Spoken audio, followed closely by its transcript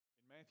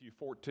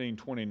Matthew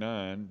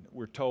 14:29,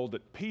 we're told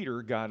that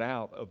Peter got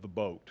out of the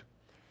boat.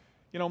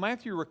 You know,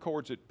 Matthew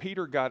records that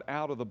Peter got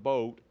out of the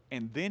boat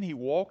and then he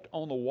walked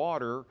on the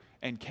water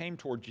and came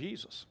toward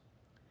Jesus.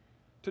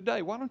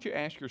 Today, why don't you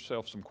ask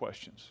yourself some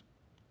questions?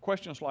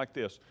 Questions like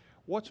this: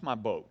 what's my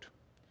boat?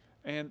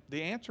 And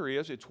the answer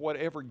is, it's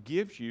whatever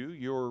gives you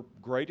your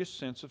greatest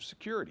sense of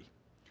security.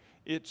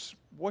 It's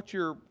what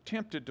you're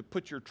tempted to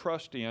put your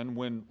trust in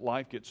when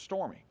life gets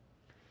stormy.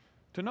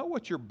 To know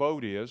what your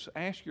boat is,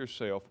 ask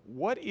yourself,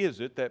 what is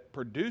it that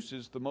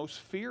produces the most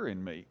fear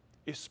in me,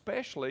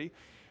 especially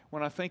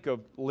when I think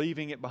of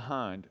leaving it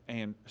behind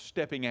and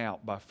stepping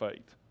out by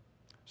faith?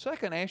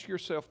 Second, ask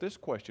yourself this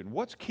question: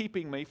 what's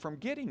keeping me from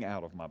getting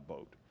out of my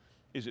boat?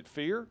 Is it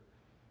fear?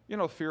 You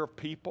know, fear of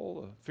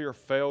people, the fear of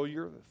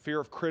failure, the fear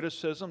of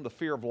criticism, the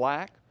fear of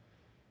lack.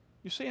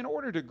 You see, in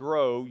order to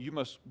grow, you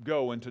must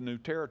go into new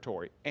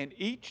territory. And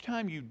each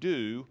time you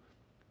do,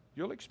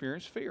 you'll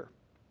experience fear.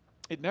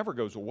 It never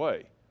goes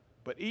away.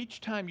 But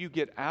each time you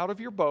get out of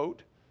your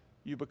boat,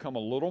 you become a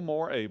little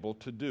more able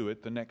to do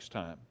it the next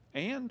time.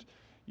 And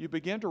you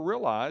begin to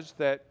realize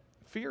that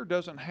fear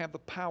doesn't have the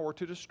power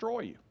to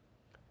destroy you.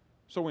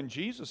 So when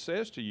Jesus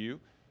says to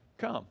you,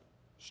 "Come,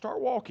 start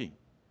walking,"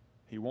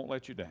 He won't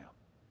let you down.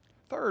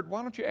 Third,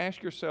 why don't you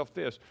ask yourself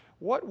this: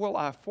 what will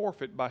I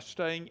forfeit by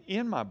staying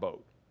in my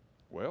boat?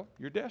 Well,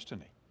 your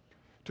destiny.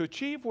 To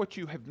achieve what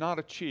you have not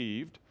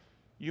achieved,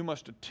 you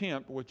must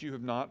attempt what you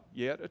have not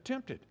yet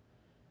attempted.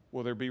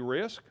 Will there be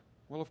risk?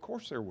 Well, of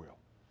course there will.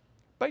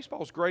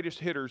 Baseball's greatest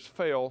hitters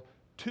fail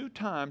 2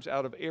 times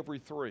out of every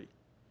 3.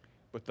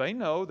 But they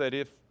know that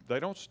if they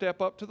don't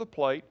step up to the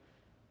plate,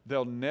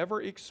 they'll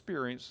never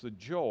experience the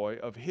joy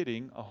of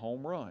hitting a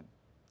home run.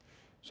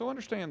 So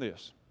understand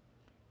this: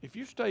 if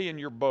you stay in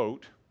your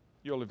boat,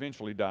 you'll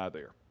eventually die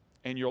there.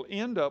 And you'll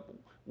end up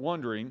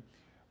wondering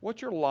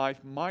what your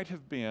life might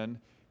have been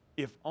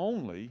if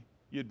only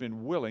you'd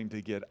been willing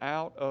to get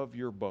out of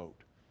your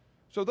boat.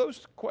 So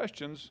those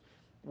questions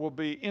will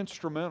be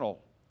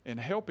instrumental in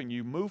helping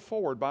you move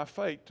forward by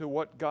faith to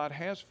what God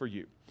has for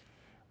you.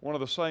 One of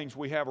the sayings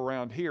we have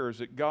around here is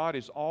that God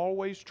is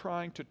always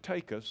trying to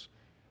take us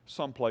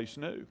someplace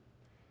new.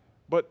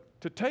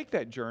 But to take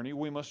that journey,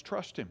 we must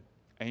trust Him.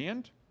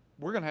 And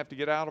we're going to have to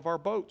get out of our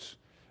boats.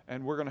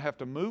 And we're going to have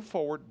to move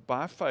forward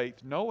by faith,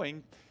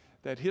 knowing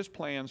that His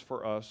plans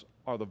for us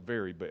are the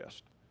very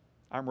best.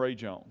 I'm Ray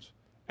Jones,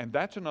 and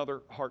that's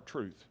another Heart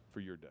Truth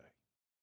for your day.